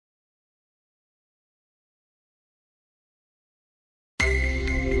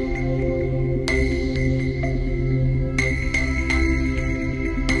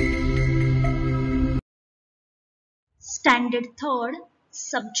Standard 3rd,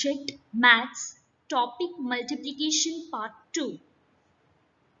 subject Maths, topic multiplication part 2.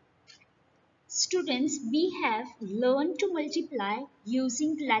 Students, we have learned to multiply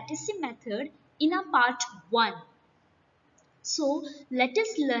using lattice method in our part 1. So let us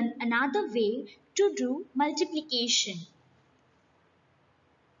learn another way to do multiplication.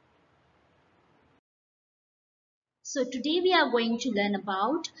 So today we are going to learn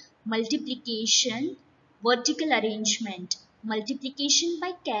about multiplication, vertical arrangement, multiplication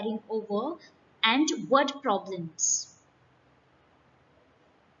by carrying over, and word problems.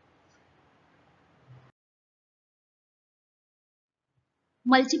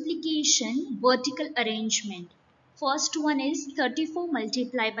 Multiplication, vertical arrangement. First one is 34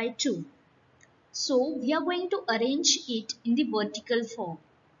 multiplied by 2. So we are going to arrange it in the vertical form.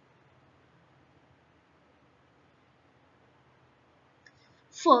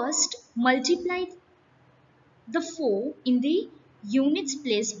 First, multiply the 4 in the units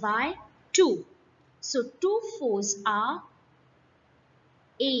place by 2. So 2 4s are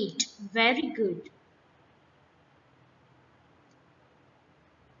 8. Very good.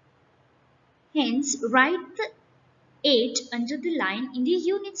 Hence, write the 8 under the line in the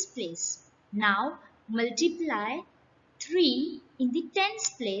units place. Now, multiply 3 in the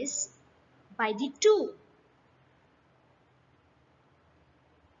tens place by the 2.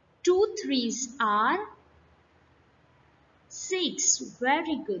 2 3s are 6.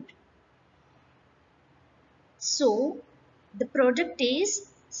 Very good. So, the product is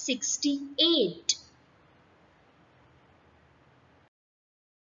 68.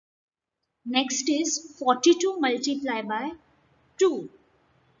 Next is 42 multiplied by 2.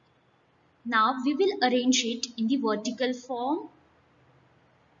 Now we will arrange it in the vertical form.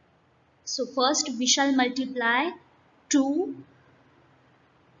 So first we shall multiply 2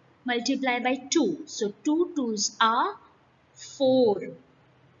 multiplied by 2. So 2 2s are 4.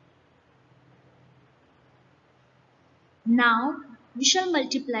 Now we shall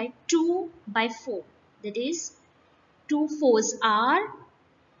multiply 2 by 4. That is 2 4s are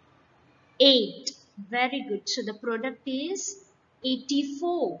 8. Very good. So the product is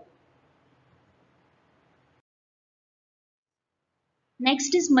 84.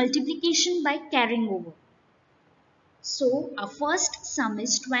 Next is multiplication by carrying over. So our first sum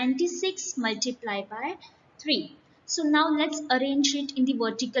is 26 multiplied by 3. So now let's arrange it in the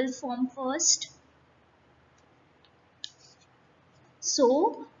vertical form first.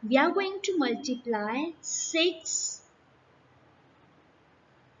 So we are going to multiply 6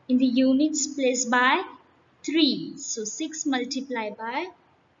 in the units place by 3. So 6 multiplied by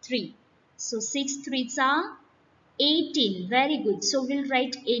 3. So 6 3s are 18. Very good. So we'll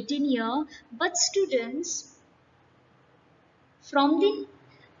write 18 here. But students, from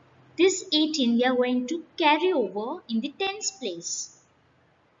this 18 we are going to carry over in the tens place.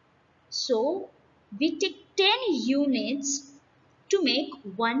 So we take 10 units to make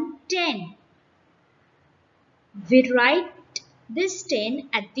 110. We write this 10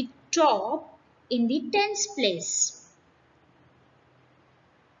 at the top in the tens place.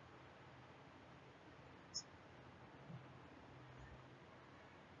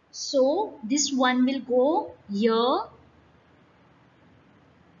 So this one will go here.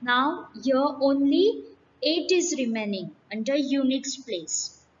 Now here only 8 is remaining under units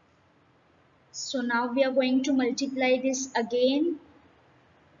place. So now we are going to multiply this again.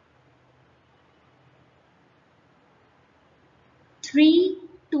 3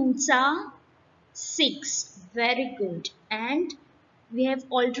 2s are 6. Very good. And we have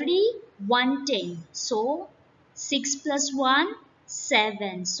already 110. So 6 plus 1,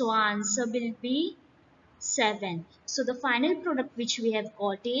 7. So our answer will be 7. So the final product which we have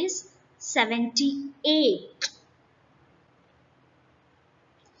got is 78.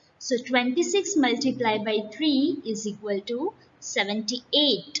 So 26 multiplied by 3 is equal to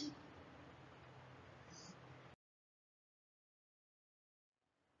 78.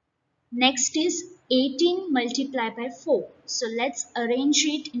 Next is 18 multiplied by 4. So let's arrange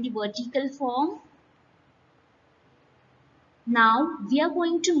it in the vertical form. Now we are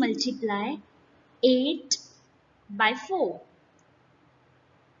going to multiply 8 by 4.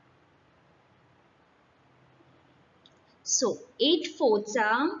 So 8 fourths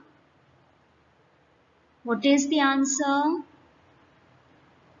are, what is the answer?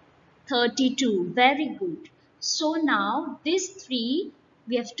 32. Very good. So now this 3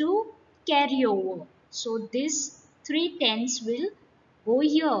 we have to carry over. So this 3 tens will go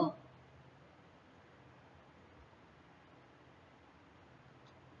here.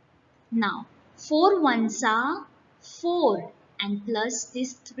 Now 4 ones are 4 and plus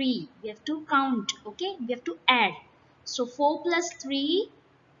this 3. We have to count. Okay. We have to add. So 4 plus 3,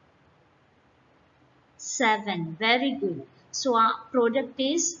 7. Very good. So our product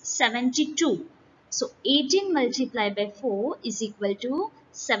is 72. So 18 multiplied by 4 is equal to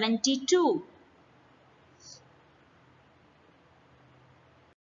 72.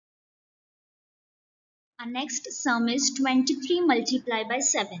 Our next sum is 23 multiplied by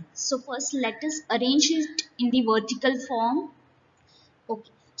 7. So first let us arrange it in the vertical form.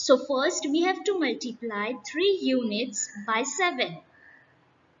 Okay. So first we have to multiply 3 units by 7.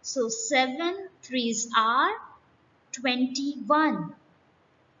 So 7 threes are 21.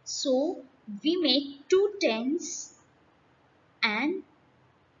 So we make 2 tens and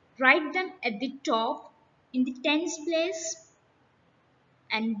write them at the top in the tens place,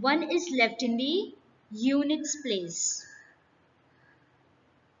 and 1 is left in the units place.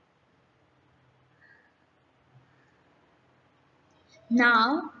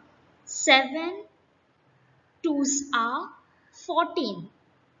 Now 7 twos are 14,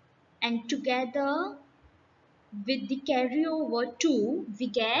 and together with the carryover 2 we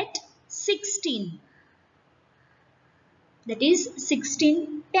get 16. That is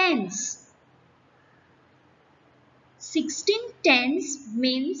 16 tens. 16 tens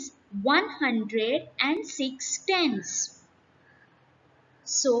means 106 tens.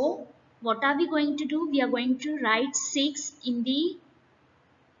 So what are we going to do? We are going to write 6 in the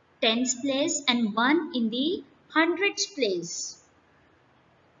tens place and 1 in the hundreds place.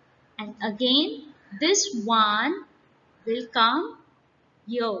 And again this 1 will come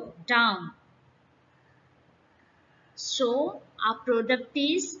here down. So our product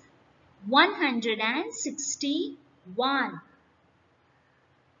is 161.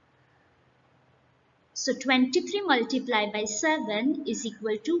 So 23 multiplied by 7 is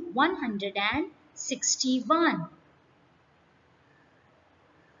equal to 161.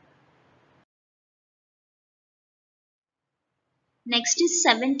 Next is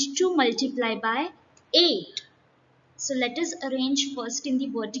 72 multiplied by 8. So let us arrange first in the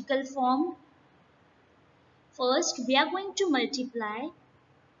vertical form. First we are going to multiply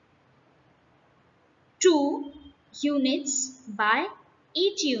 2 units by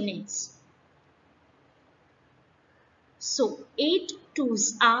 8 units. So 8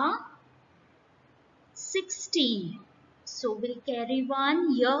 twos are 16. So we'll carry 1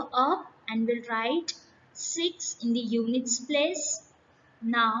 here up and we'll write 6 in the units place.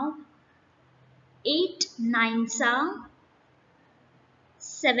 Now 8 nines are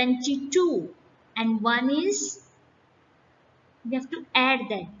 72 and 1 is, we have to add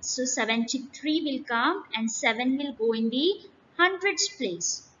that. So 73 will come and 7 will go in the hundreds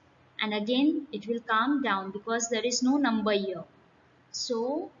place. And again it will come down because there is no number here.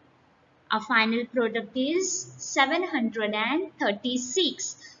 So our final product is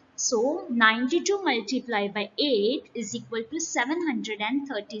 736. So 92 multiplied by 8 is equal to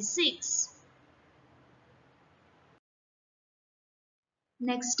 736.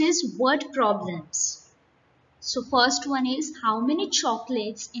 Next is word problems. So first one is how many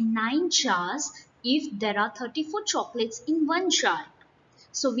chocolates in 9 jars if there are 34 chocolates in 1 jar?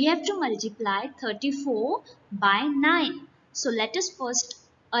 So we have to multiply 34 by 9. So let us first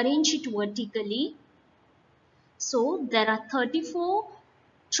arrange it vertically. So there are 34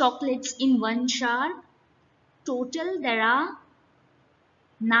 chocolates in 1 jar. Total there are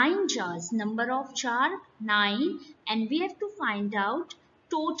 9 jars. Number of jar 9, and we have to find out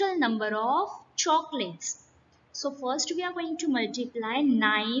total number of chocolates. So first we are going to multiply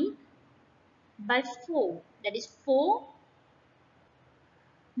 9 by 4. That is 4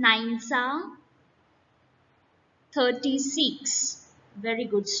 nines are 36. Very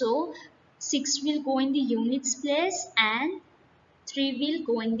good. So 6 will go in the units place and 3 will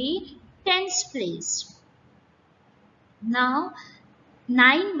go in the tens place. Now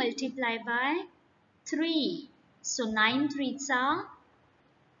 9 multiplied by 3. So 9 threes are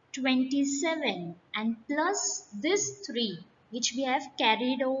 27 and plus this 3 which we have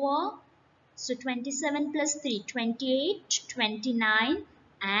carried over. So 27 plus 3, 28, 29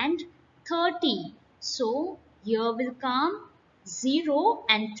 and 30. So here will come 0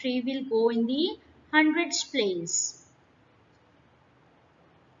 and 3 will go in the hundreds place.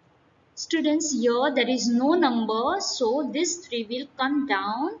 Students, here there is no number, so this 3 will come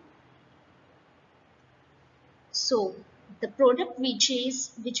down. So the product which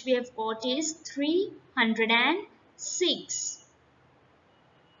we have got is 306.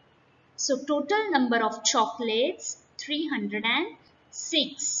 So total number of chocolates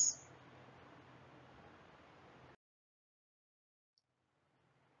 306.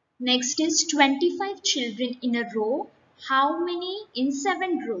 Next is 25 children in a row How many in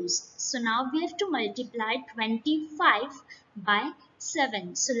 7 rows? So now we have to multiply 25 by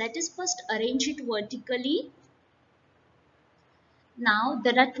 7. So let us first arrange it vertically. Now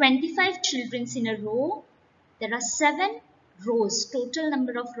there are 25 children in a row. There are 7 rows. Total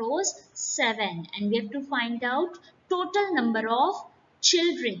number of rows 7. And we have to find out total number of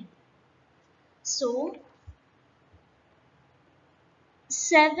children. So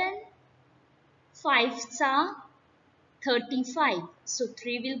 7 fives are 35. So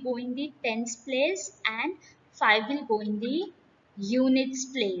 3 will go in the tens place and 5 will go in the units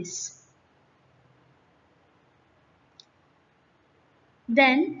place.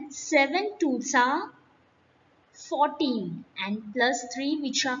 Then 7 twos are 14 and plus 3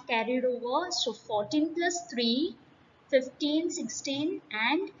 which are carried over. So 14 plus 3, 15, 16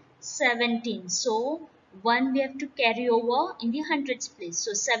 and 17. So 1 we have to carry over in the hundreds place.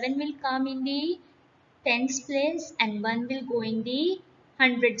 So 7 will come in the tens place and 1 will go in the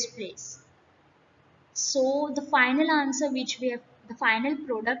hundreds place. So the final answer which we have, the final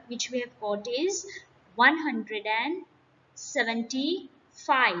product which we have got is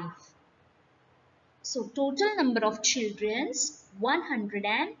 175. So total number of children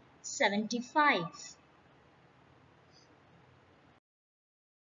 175.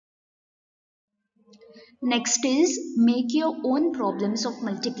 Next is make your own problems of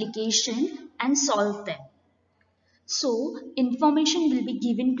multiplication and solve them. So information will be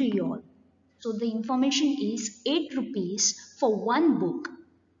given to you all. So the information is 8 rupees for one book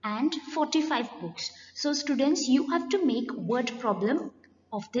and 45 books. So students, you have to make word problem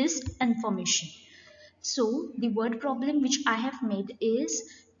of this information. So the word problem which I have made is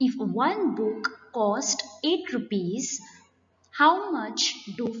if one book cost 8 rupees, how much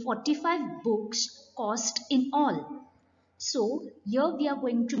do 45 books cost in all? So here we are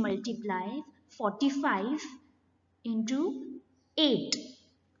going to multiply 45 into 8.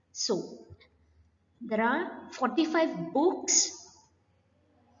 So there are 45 books,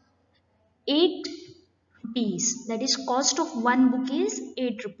 8 rupees. That is cost of one book is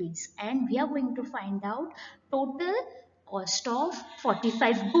 8 rupees. And we are going to find out total cost of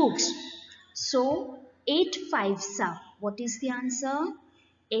 45 books. So 8 fives are, what is the answer?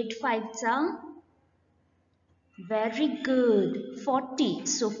 8 fives are, very good, 40.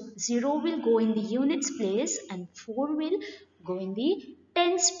 So 0 will go in the units place and 4 will go in the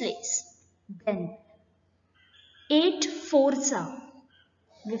tens place. Then 8 fours are,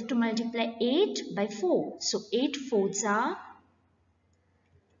 we have to multiply 8 by 4. So 8 fours are,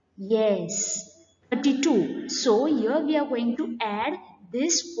 yes, 32. So here we are going to add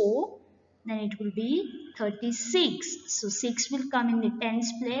this 4. Then it will be 36. So 6 will come in the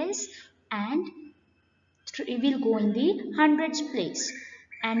tens place and 3 will go in the hundreds place.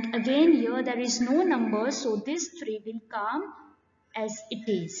 And again here there is no number. So this 3 will come as it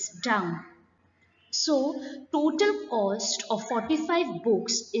is down. So total cost of 45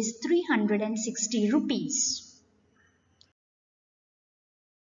 books is 360 rupees.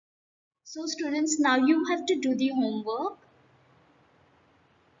 So students, now you have to do the homework.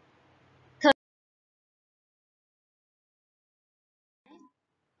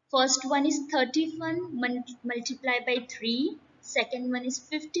 First one is 31 multiplied by 3. Second one is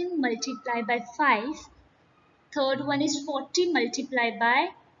 15 multiplied by 5. Third one is 40 multiplied by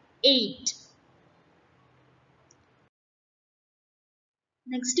 8.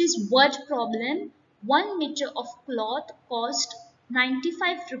 Next is word problem. 1 meter of cloth cost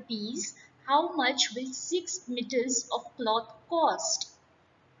 95 rupees. How much will 6 meters of cloth cost?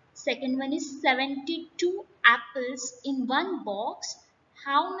 Second one is 72 apples in one box.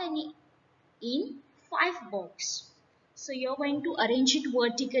 How many in 5 box? So you're going to arrange it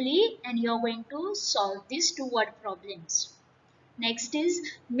vertically and you're going to solve these two word problems. Next is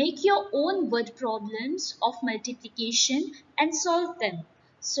make your own word problems of multiplication and solve them.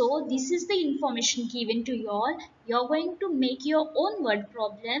 So this is the information given to you all. You're going to make your own word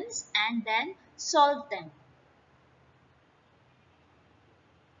problems and then solve them.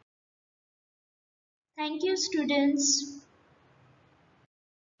 Thank you, students.